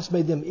 and thou hast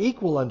made them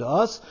equal unto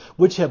us,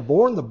 which have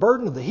borne the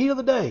burden of the heat of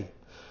the day.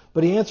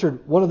 But he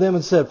answered one of them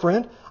and said,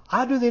 Friend,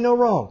 I do thee no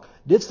wrong.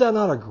 Didst thou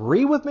not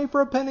agree with me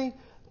for a penny?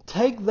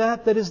 Take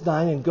that is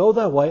thine, and go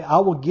thy way. I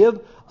will give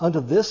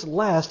unto this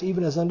last,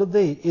 even as unto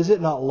thee. Is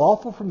it not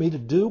lawful for me to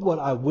do what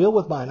I will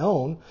with mine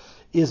own?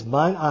 Is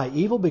mine eye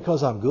evil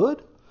because I'm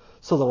good?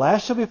 So the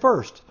last shall be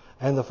first,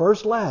 and the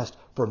first last.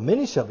 For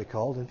many shall be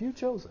called, and few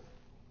chosen.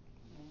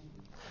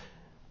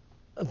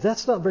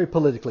 That's not very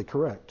politically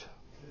correct.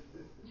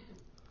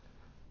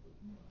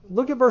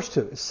 Look at verse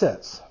 2. It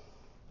says,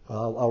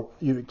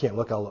 you can't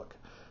look, I'll look.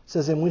 It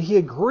says, And when he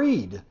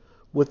agreed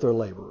with their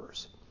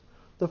laborers.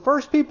 The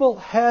first people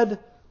had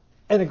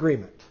an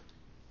agreement.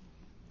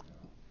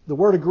 The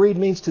word agreed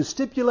means to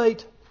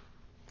stipulate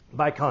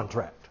by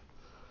contract.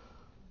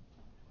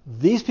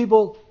 These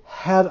people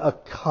had a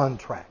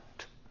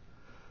contract.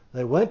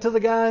 They went to the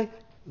guy,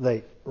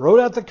 they wrote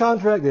out the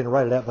contract, they didn't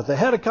write it out, but they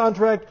had a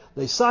contract,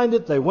 they signed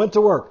it, they went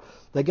to work.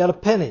 They got a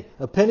penny.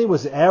 A penny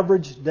was the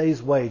average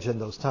day's wage in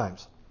those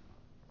times,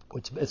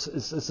 which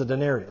it's a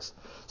denarius.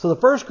 So the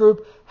first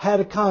group had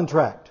a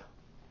contract.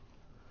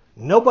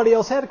 Nobody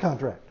else had a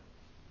contract.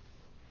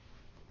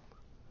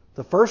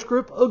 The first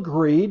group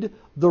agreed.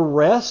 The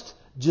rest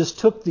just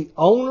took the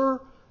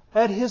owner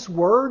at his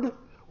word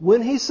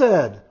when he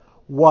said,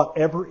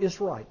 whatever is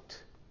right.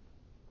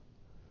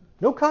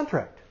 No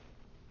contract.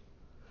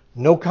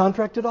 No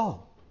contract at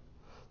all.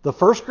 The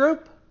first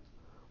group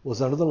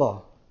was under the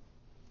law.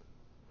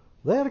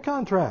 They had a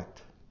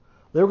contract.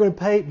 They were going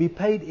to be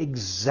paid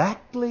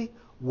exactly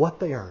what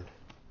they earned.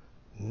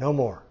 No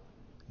more.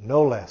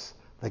 No less.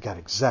 They got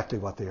exactly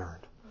what they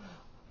earned.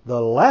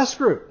 The last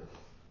group,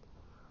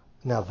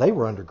 now they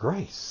were under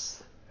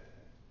grace.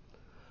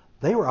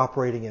 They were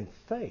operating in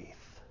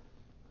faith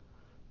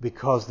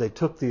because they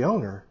took the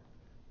owner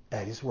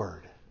at his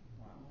word.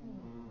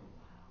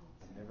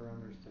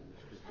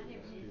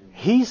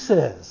 He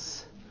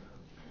says,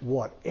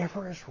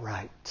 whatever is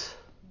right,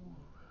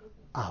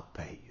 I'll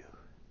pay you.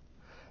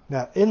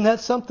 Now, isn't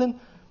that something?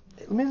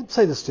 Let me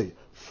say this to you.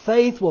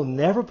 Faith will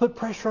never put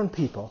pressure on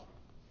people.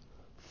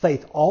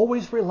 Faith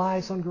always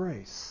relies on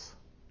grace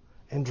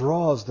and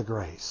draws the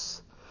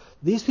grace.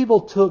 These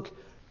people took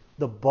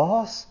the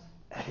boss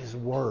at his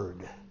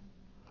word.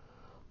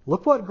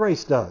 Look what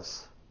grace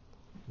does.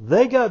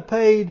 They got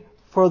paid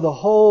for the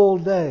whole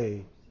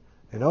day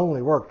and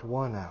only worked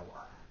 1 hour.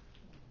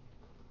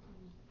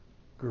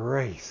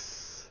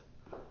 Grace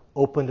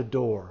opened a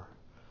door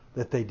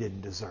that they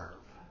didn't deserve.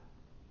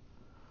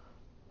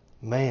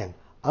 Man,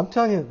 I'm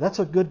telling you, that's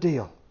a good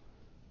deal.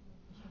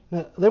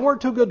 Now, they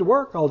weren't too good to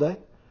work all day.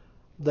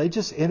 They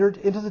just entered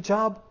into the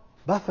job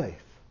by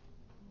faith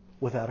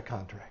without a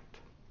contract.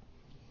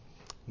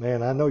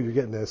 Man, I know you're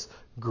getting this.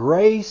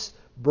 Grace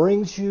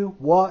brings you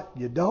what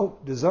you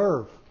don't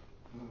deserve.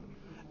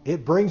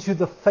 It brings you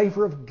the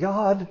favor of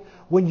God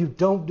when you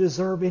don't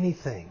deserve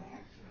anything.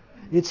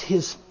 It's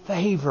His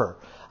favor.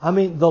 I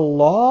mean, the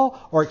law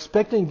or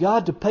expecting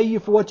God to pay you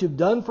for what you've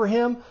done for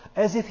Him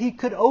as if He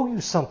could owe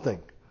you something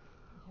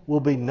will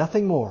be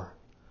nothing more.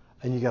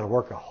 And you got to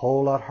work a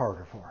whole lot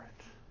harder for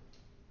it.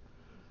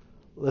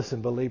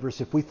 Listen,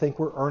 believers, if we think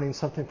we're earning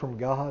something from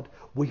God,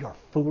 we are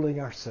fooling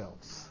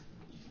ourselves.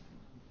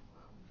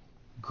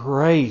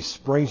 Grace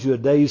brings you a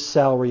day's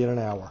salary in an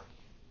hour.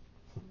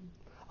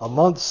 A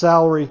month's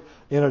salary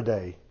in a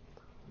day.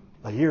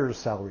 A year's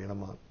salary in a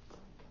month.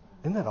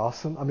 Isn't that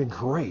awesome? I mean,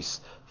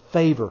 grace,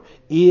 favor.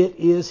 It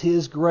is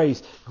His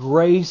grace.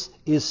 Grace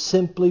is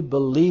simply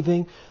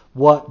believing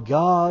what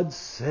God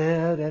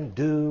said and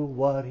do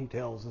what He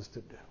tells us to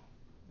do.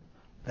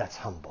 That's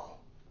humble.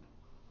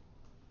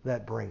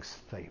 That brings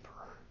favor.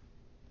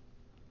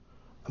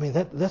 I mean,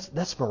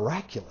 that's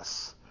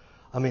miraculous.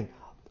 I mean,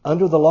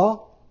 under the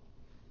law,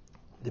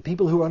 the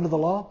people who were under the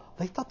law,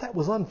 they thought that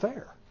was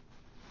unfair.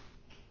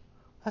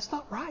 That's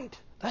not right.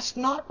 That's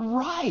not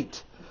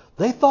right.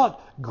 They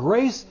thought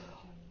grace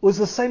was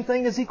the same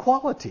thing as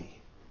equality.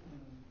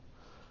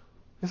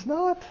 It's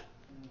not.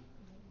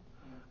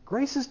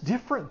 Grace is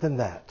different than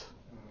that.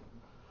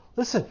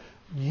 Listen,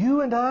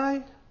 you and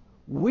I,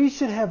 we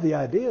should have the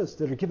ideas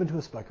that are given to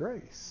us by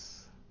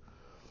grace.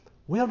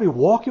 We ought to be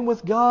walking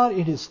with God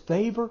in His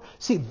favor.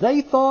 See, they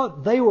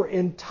thought they were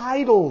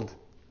entitled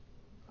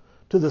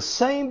to the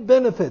same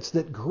benefits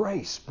that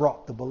grace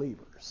brought the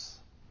believers.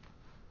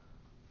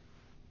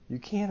 You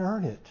can't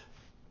earn it.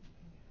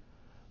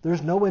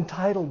 There's no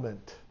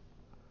entitlement.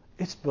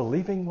 It's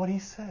believing what He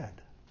said.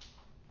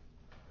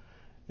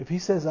 If He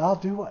says, I'll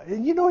do what,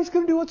 and you know He's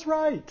going to do what's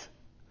right.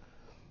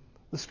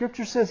 The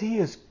Scripture says He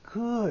is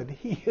good.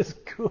 He is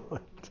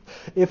good.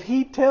 If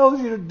He tells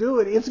you to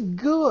do it, it's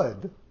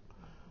good.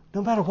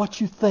 No matter what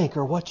you think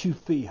or what you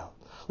feel.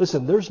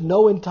 Listen, there's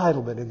no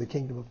entitlement in the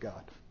kingdom of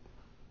God.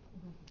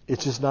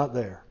 It's just not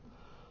there.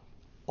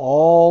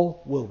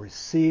 All will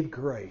receive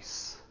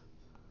grace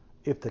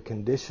if the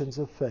conditions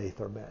of faith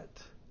are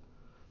met.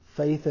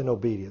 Faith and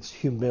obedience,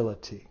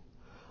 humility.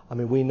 I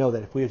mean, we know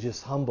that if we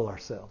just humble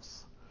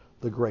ourselves,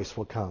 the grace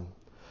will come.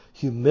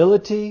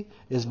 Humility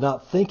is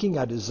not thinking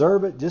I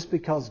deserve it just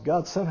because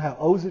God somehow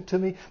owes it to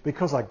me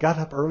because I got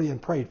up early and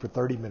prayed for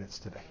 30 minutes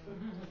today.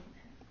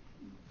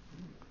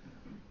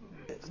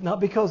 It's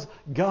not because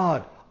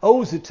God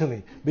owes it to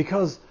me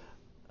because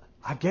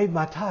I gave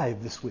my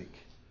tithe this week.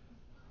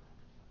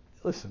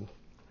 Listen,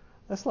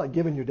 that's like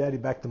giving your daddy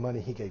back the money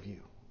he gave you.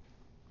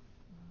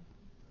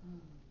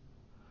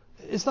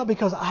 It's not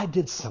because I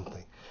did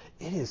something.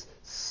 It is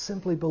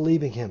simply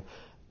believing Him.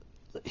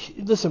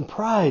 Listen,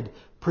 pride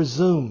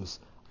presumes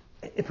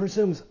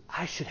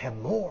I should have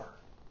more.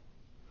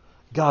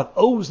 God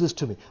owes this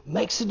to me.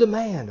 Makes a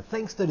demand,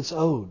 thinks that it's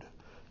owed.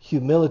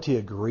 Humility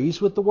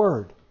agrees with the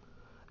Word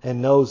and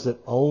knows that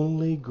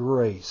only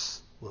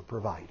grace will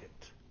provide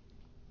it.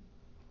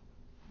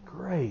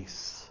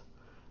 Grace.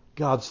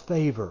 God's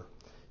favor.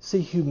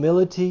 See,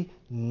 humility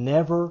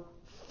never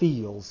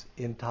feels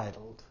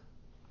entitled.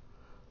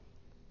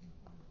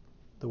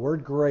 The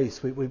word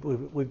grace,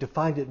 we've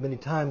defined it many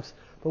times,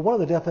 but one of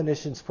the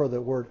definitions for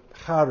the word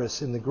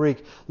charis in the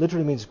Greek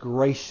literally means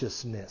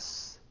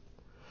graciousness.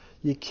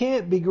 You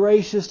can't be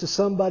gracious to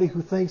somebody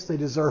who thinks they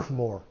deserve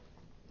more.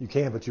 You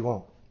can, but you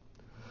won't.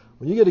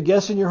 When you get a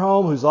guest in your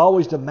home who's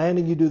always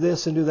demanding you do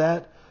this and do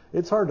that,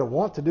 it's hard to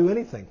want to do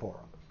anything for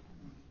them.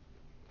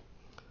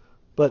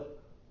 But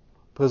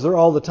because they're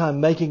all the time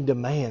making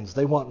demands,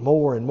 they want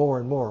more and more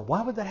and more.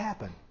 Why would that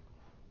happen?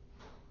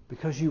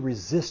 Because you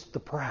resist the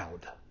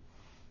proud.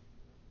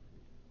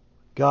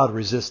 God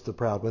resists the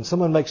proud. When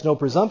someone makes no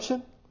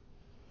presumption,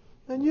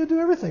 then you do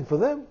everything for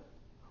them.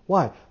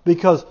 Why?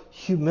 Because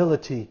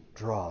humility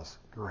draws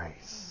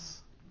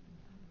grace.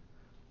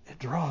 It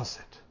draws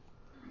it.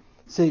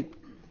 See,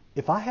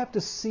 if I have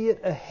to see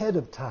it ahead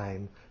of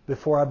time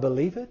before I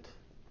believe it,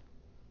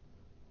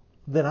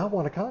 then I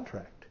want a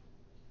contract.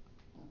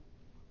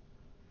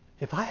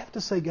 If I have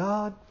to say,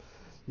 God,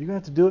 you're going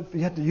to have to do it.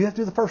 You have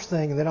to do the first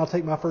thing, and then I'll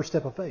take my first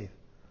step of faith.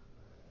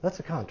 That's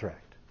a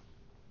contract.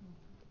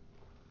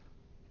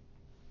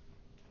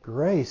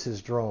 Grace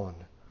is drawn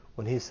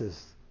when He says,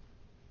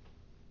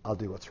 I'll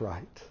do what's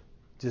right.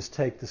 Just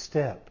take the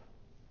step.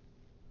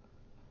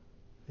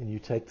 And you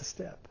take the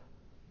step.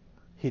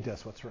 He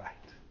does what's right.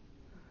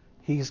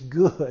 He's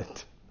good.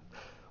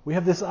 We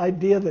have this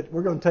idea that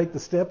we're going to take the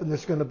step and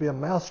there's going to be a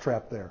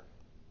mousetrap there.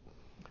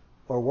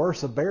 Or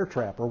worse, a bear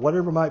trap, or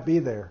whatever might be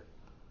there.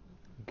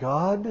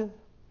 God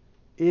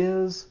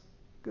is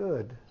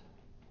good.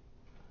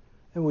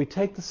 And we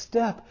take the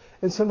step.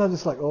 And sometimes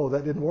it's like, oh,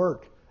 that didn't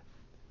work.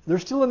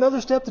 There's still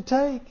another step to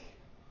take.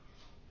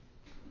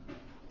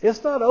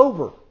 It's not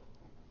over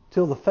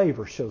till the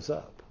favor shows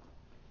up.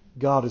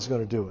 God is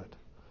going to do it.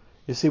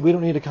 You see, we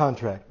don't need a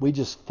contract. We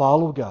just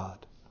follow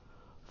God.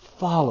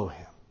 Follow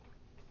Him.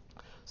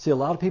 See, a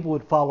lot of people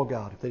would follow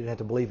God if they didn't have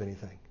to believe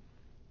anything.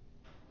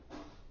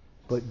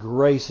 But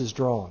grace is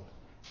drawn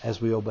as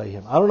we obey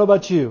Him. I don't know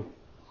about you.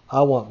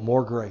 I want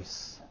more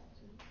grace.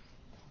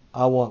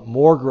 I want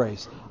more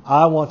grace.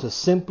 I want to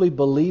simply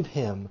believe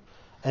Him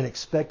and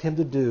expect Him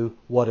to do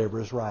whatever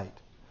is right.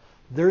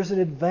 There's an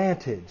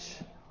advantage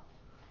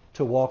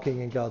to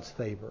walking in God's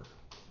favor.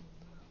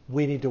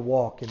 We need to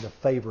walk in the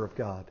favor of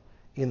God,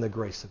 in the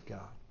grace of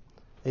God.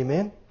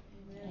 Amen?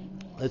 Amen.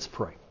 Let's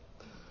pray.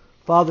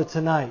 Father,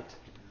 tonight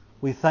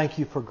we thank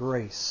You for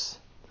grace.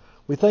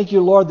 We thank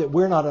You, Lord, that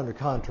we're not under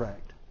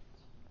contract.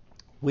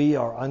 We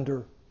are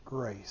under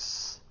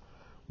grace.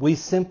 We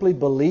simply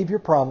believe Your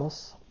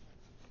promise.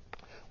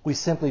 We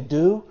simply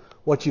do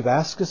what You've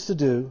asked us to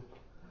do.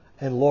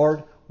 And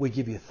Lord, we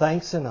give You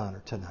thanks and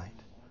honor tonight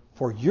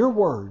for Your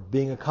word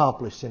being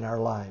accomplished in our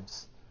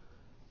lives.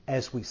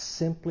 As we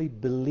simply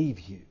believe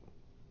You,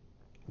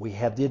 we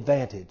have the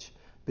advantage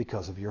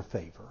because of Your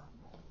favor.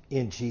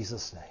 In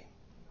Jesus' name,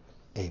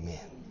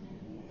 amen.